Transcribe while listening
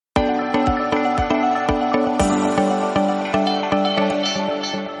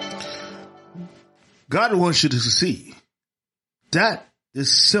God wants you to succeed. That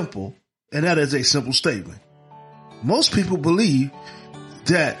is simple, and that is a simple statement. Most people believe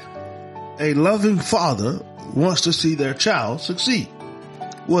that a loving father wants to see their child succeed.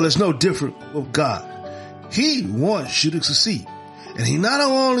 Well, it's no different with God. He wants you to succeed. And he not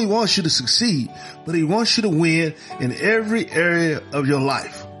only wants you to succeed, but he wants you to win in every area of your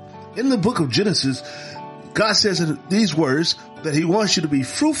life. In the book of Genesis, God says in these words that he wants you to be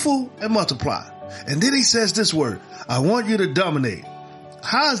fruitful and multiply. And then he says this word, I want you to dominate.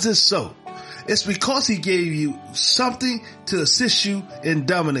 How is this so? It's because he gave you something to assist you in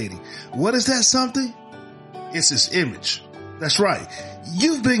dominating. What is that something? It's his image. That's right.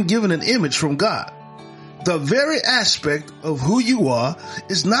 You've been given an image from God. The very aspect of who you are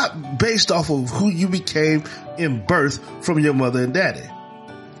is not based off of who you became in birth from your mother and daddy.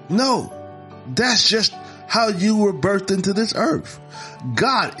 No, that's just how you were birthed into this earth.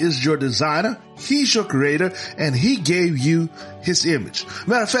 God is your designer. He's your creator, and he gave you his image.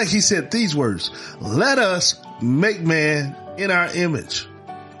 Matter of fact, he said these words, let us make man in our image.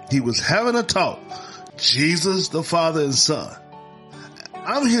 He was having a talk. Jesus, the Father and Son.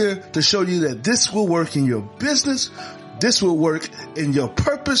 I'm here to show you that this will work in your business. This will work in your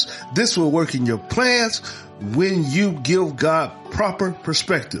purpose. This will work in your plans when you give God proper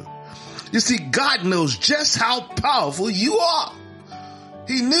perspective. You see, God knows just how powerful you are.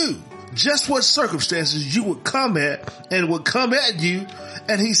 He knew just what circumstances you would come at and would come at you.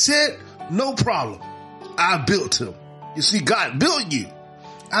 And he said, no problem. I built him. You see, God built you.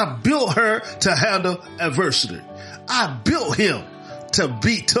 I built her to handle adversity. I built him to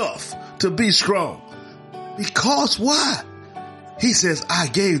be tough, to be strong. Because why? He says, I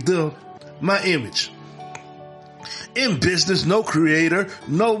gave them my image. In business, no creator,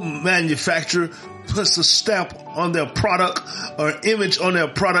 no manufacturer puts a stamp on their product or image on their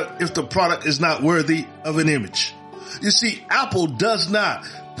product if the product is not worthy of an image. You see, Apple does not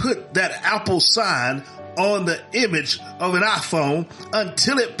put that Apple sign on the image of an iPhone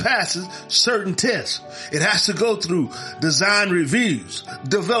until it passes certain tests. It has to go through design reviews,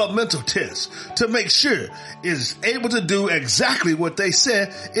 developmental tests to make sure it is able to do exactly what they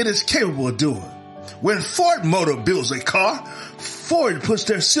said it is capable of doing. When Ford Motor builds a car, Ford puts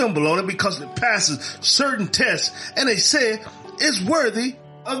their symbol on it because it passes certain tests and they say it's worthy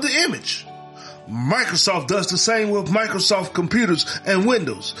of the image. Microsoft does the same with Microsoft computers and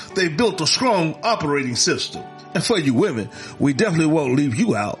Windows. They built a strong operating system. And for you women, we definitely won't leave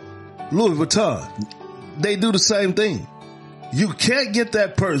you out. Louis Vuitton, they do the same thing. You can't get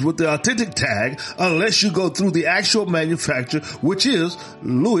that purse with the authentic tag unless you go through the actual manufacturer, which is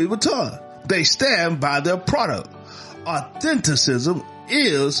Louis Vuitton. They stand by their product. Authenticism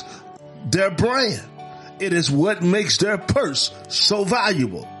is their brand. It is what makes their purse so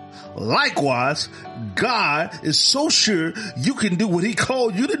valuable. Likewise, God is so sure you can do what he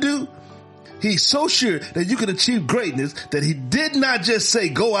called you to do. He's so sure that you can achieve greatness that he did not just say,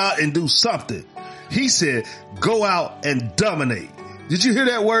 go out and do something. He said, go out and dominate. Did you hear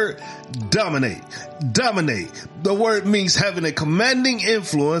that word? Dominate. Dominate. The word means having a commanding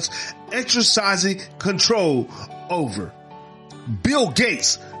influence, exercising control over. Bill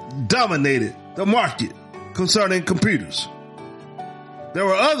Gates dominated the market concerning computers. There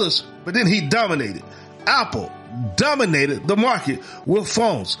were others, but then he dominated. Apple dominated the market with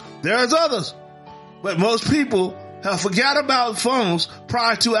phones. There's others, but most people have forgot about phones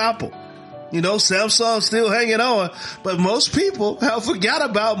prior to Apple. You know, Samsung's still hanging on, but most people have forgot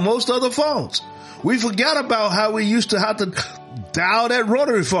about most other phones. We forgot about how we used to have to dial that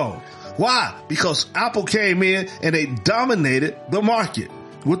rotary phone. Why? Because Apple came in and they dominated the market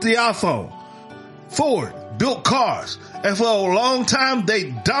with the iPhone. Ford built cars, and for a long time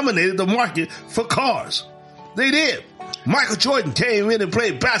they dominated the market for cars. They did. Michael Jordan came in and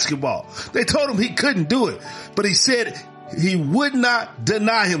played basketball. They told him he couldn't do it, but he said he would not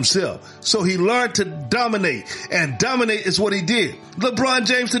deny himself. So he learned to dominate, and dominate is what he did. LeBron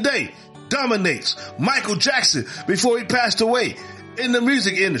James today dominates. Michael Jackson, before he passed away in the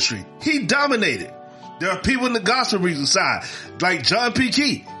music industry, he dominated. There are people in the gospel music side, like John P.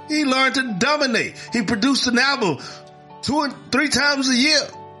 Key. He learned to dominate. He produced an album 2 and 3 times a year.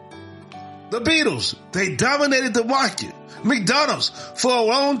 The Beatles, they dominated the market. McDonald's, for a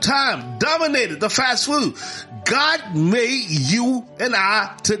long time, dominated the fast food. God made you and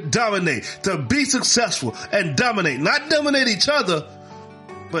I to dominate, to be successful and dominate. Not dominate each other,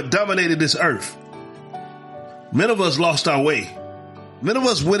 but dominated this earth. Many of us lost our way. Many of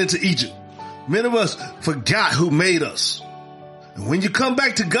us went into Egypt. Many of us forgot who made us. And when you come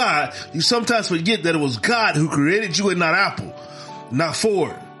back to God, you sometimes forget that it was God who created you and not Apple, not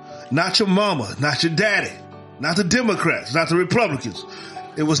Ford. not your mama, not your daddy, not the Democrats, not the Republicans.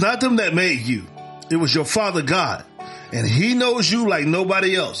 It was not them that made you. It was your Father God. And he knows you like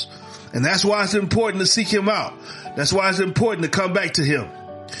nobody else. And that's why it's important to seek him out. That's why it's important to come back to him.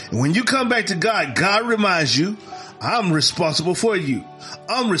 And when you come back to God, God reminds you, I'm responsible for you.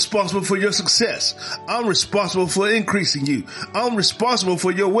 I'm responsible for your success. I'm responsible for increasing you. I'm responsible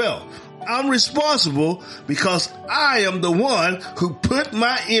for your wealth. I'm responsible because I am the one who put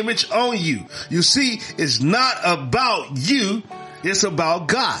my image on you. You see, it's not about you. It's about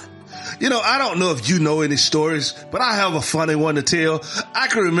God. You know, I don't know if you know any stories, but I have a funny one to tell. I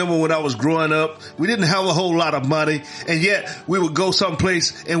can remember when I was growing up, we didn't have a whole lot of money, and yet we would go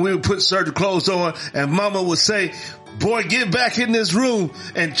someplace and we would put certain clothes on, and mama would say, boy, get back in this room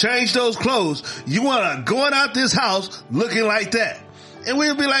and change those clothes. You want to going out this house looking like that. And we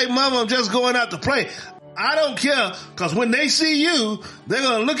would be like, Mama, I'm just going out to play. I don't care, because when they see you, they're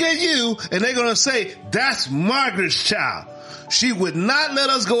going to look at you and they're going to say, that's Margaret's child. She would not let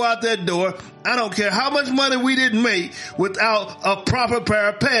us go out that door. I don't care how much money we didn't make without a proper pair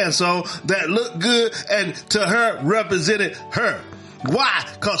of pants on that looked good and to her represented her. Why?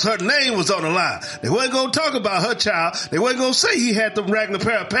 Because her name was on the line. They wasn't going to talk about her child. They wasn't going to say he had the regular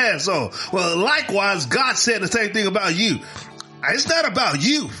pair of pants on. Well, likewise, God said the same thing about you. It's not about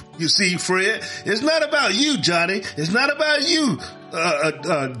you, you see, Fred. It's not about you, Johnny. It's not about you,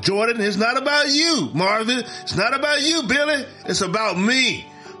 Jordan. It's not about you, Marvin. It's not about you, Billy. It's about me.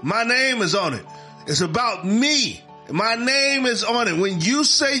 My name is on it. It's about me. My name is on it. When you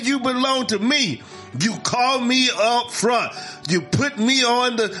say you belong to me, you call me up front. You put me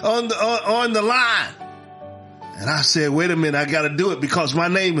on the line. And I said, wait a minute, I got to do it because my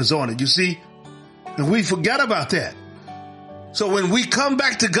name is on it. You see? And we forgot about that. So when we come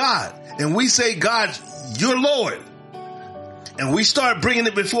back to God and we say, God, you're Lord, and we start bringing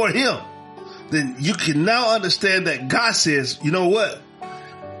it before him, then you can now understand that God says, you know what?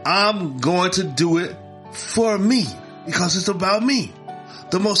 I'm going to do it for me because it's about me.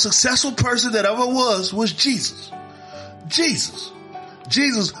 The most successful person that ever was Jesus.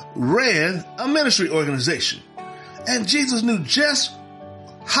 Jesus ran a ministry organization, and Jesus knew just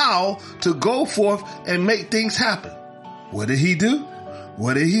how to go forth and make things happen. What did he do?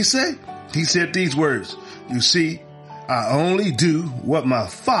 What did he say? He said these words, you see, I only do what my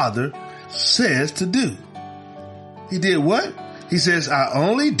Father says to do. He did what? He says, I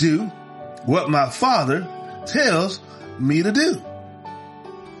only do what my Father tells me to do.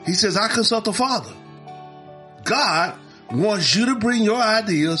 He says, I consult the Father. God wants you to bring your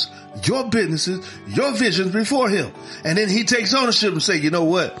ideas, your businesses, your visions before him. And then he takes ownership and say, you know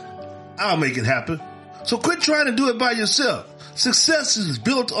what? I'll make it happen. So quit trying to do it by yourself. Success is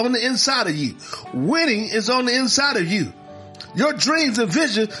built on the inside of you. Winning is on the inside of you. Your dreams and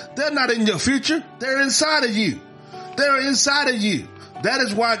visions, they're not in your future. They're inside of you. They're inside of you. That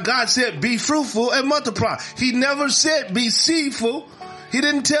is why God said, be fruitful and multiply. He never said be seedful. He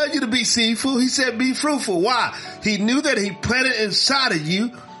didn't tell you to be seedful. He said be fruitful. Why? He knew that he planted inside of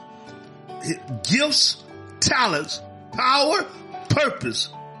you gifts, talents, power, purpose.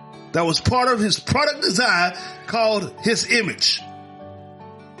 That was part of his product design called his image.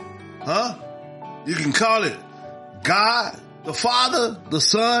 You can call it God, the Father, the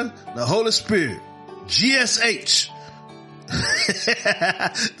Son, the Holy Spirit. GSH.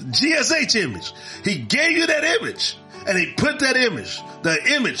 GSH image. He gave you that image. And he put that image,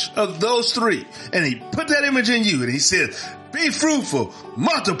 the image of those three, and he put that image in you. And he said, be fruitful,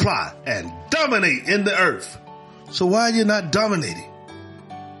 multiply, and dominate in the earth. So why are you not dominating?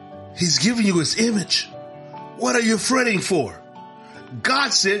 He's giving you his image. What are you fretting for? God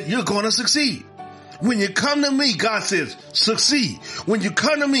said you're going to succeed. When you come to me, God says, succeed. When you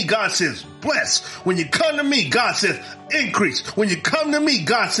come to me, God says, bless. When you come to me, God says, increase. When you come to me,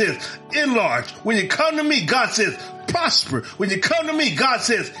 God says, enlarge. When you come to me, God says, prosper. When you come to me, God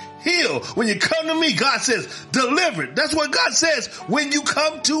says, heal. When you come to me, God says, deliver. That's what God says when you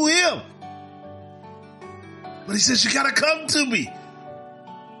come to him. But he says, you got to come to me.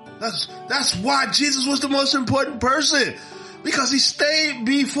 That's why Jesus was the most important person, because he stayed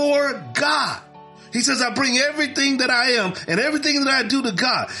before God. He says, I bring everything that I am and everything that I do to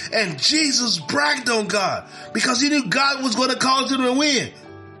God. And Jesus bragged on God because he knew God was going to cause him to win.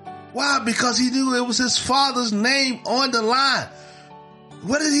 Why? Because he knew it was his Father's name on the line.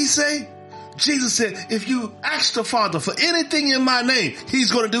 What did he say? Jesus said, if you ask the Father for anything in my name,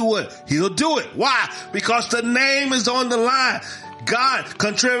 he's going to do what? He'll do it. Why? Because the name is on the line. God,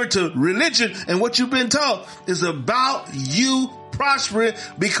 contrary to religion and what you've been taught, is about you prospering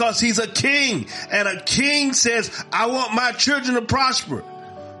because he's a king. And a king says, I want my children to prosper.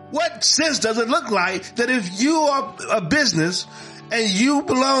 What sense does it look like that if you are a business and you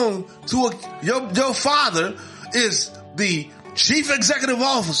belong to your father is the chief executive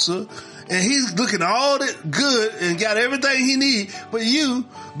officer and he's looking all that good and got everything he needs, but you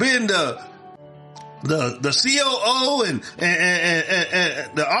being the COO and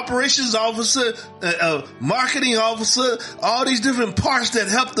the operations officer, marketing officer, all these different parts that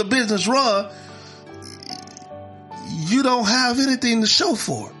help the business run, you don't have anything to show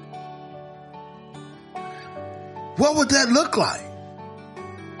for it. What would that look like?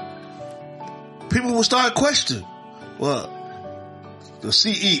 People will start questioning. Well, the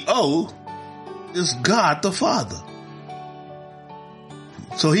CEO is God the Father.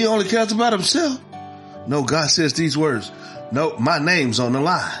 So he only cares about himself. No, God says these words. No, my name's on the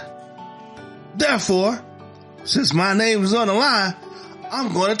line. Therefore, since my name is on the line,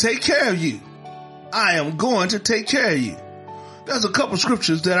 I'm going to take care of you. I am going to take care of you. There's a couple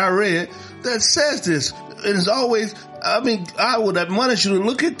scriptures that I read that says this. It is always, I would admonish you to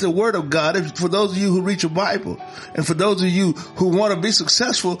look at the word of God for those of you who read your Bible. And for those of you who want to be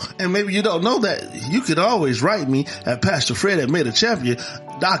successful and maybe you don't know that, you can always write me at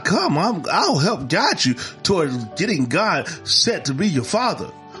PastorFred@MadeAChampion.com. I'll help guide you towards getting God set to be your father.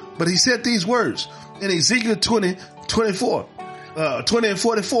 But he said these words in Ezekiel 20 and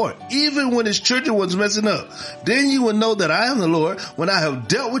 44. Even when his children was messing up, then you will know that I am the Lord when I have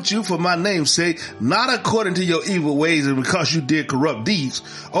dealt with you for my name's sake, not according to your evil ways and because you did corrupt deeds.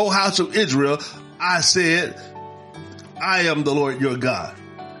 O house of Israel, I said, I am the Lord your God.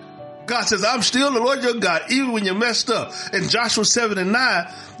 God says, I'm still the Lord your God, even when you messed up. In Joshua 7 and 9,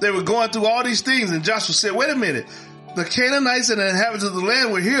 they were going through all these things and Joshua said, wait a minute. The Canaanites and the inhabitants of the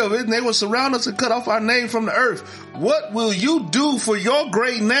land will hear of it, and they will surround us and cut off our name from the earth. What will you do for your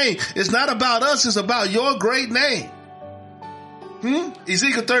great name? It's not about us, it's about your great name.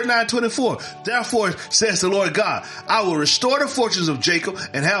 Ezekiel 39:24. Therefore, says the Lord God, I will restore the fortunes of Jacob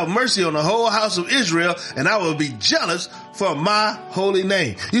and have mercy on the whole house of Israel, and I will be jealous for my holy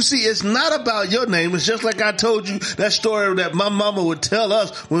name. You see, it's not about your name. It's just like I told you that story that my mama would tell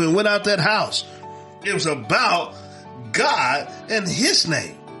us when we went out that house. It was about God and his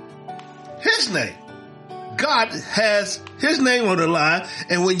name. His name. God has his name on the line.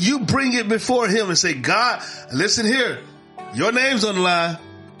 And when you bring it before him and say, God, listen here, your name's on the line.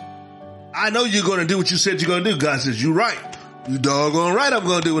 I know you're going to do what you said you're going to do. God says, you're right. You doggone right. I'm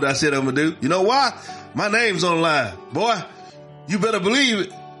going to do what I said I'm going to do. You know why? My name's on the line. Boy, you better believe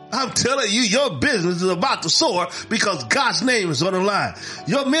it. I'm telling you, your business is about to soar because God's name is on the line.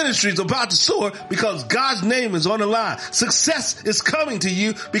 Your ministry is about to soar because God's name is on the line. Success is coming to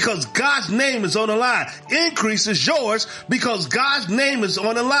you because God's name is on the line. Increase is yours because God's name is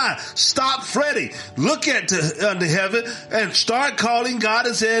on the line. Stop fretting. Look under heaven and start calling God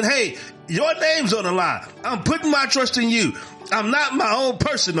and saying, hey, your name's on the line. I'm putting my trust in you. I'm not my own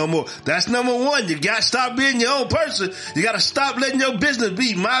person no more. That's number one. You got to stop being your own person. You got to stop letting your business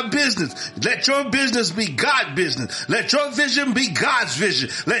be my business. Let your business be God's business. Let your vision be God's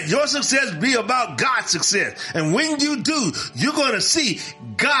vision. Let your success be about God's success. And when you do, you're going to see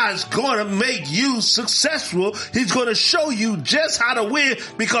God's going to make you successful. He's going to show you just how to win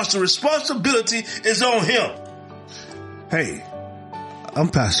because the responsibility is on him. Hey, I'm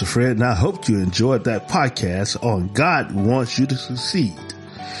Pastor Fred, and I hope you enjoyed that podcast on God Wants You to Succeed.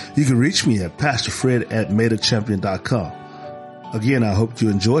 You can reach me at PastorFred@MadeAChampion.com. Again, I hope you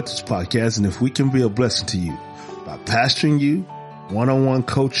enjoyed this podcast, and if we can be a blessing to you by pastoring you, one-on-one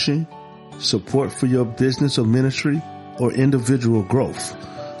coaching, support for your business or ministry, or individual growth,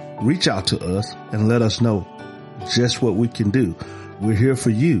 reach out to us and let us know just what we can do. We're here for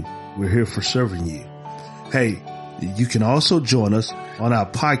you. We're here for serving you. Hey, you can also join us on our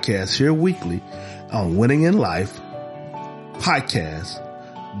podcast here weekly on Winning in Life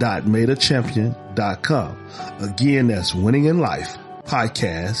podcast.madeachampion.com. Again, that's Winning in Life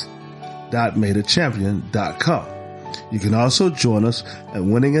podcast.madeachampion.com. You can also join us at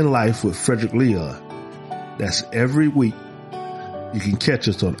Winning in Life with Frederick Leon. That's every week. You can catch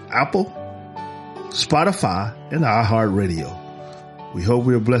us on Apple, Spotify, and iHeartRadio. We hope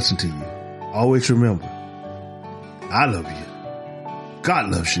we're a blessing to you. Always remember, I love you. God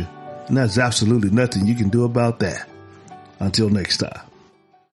loves you. And there's absolutely nothing you can do about that. Until next time.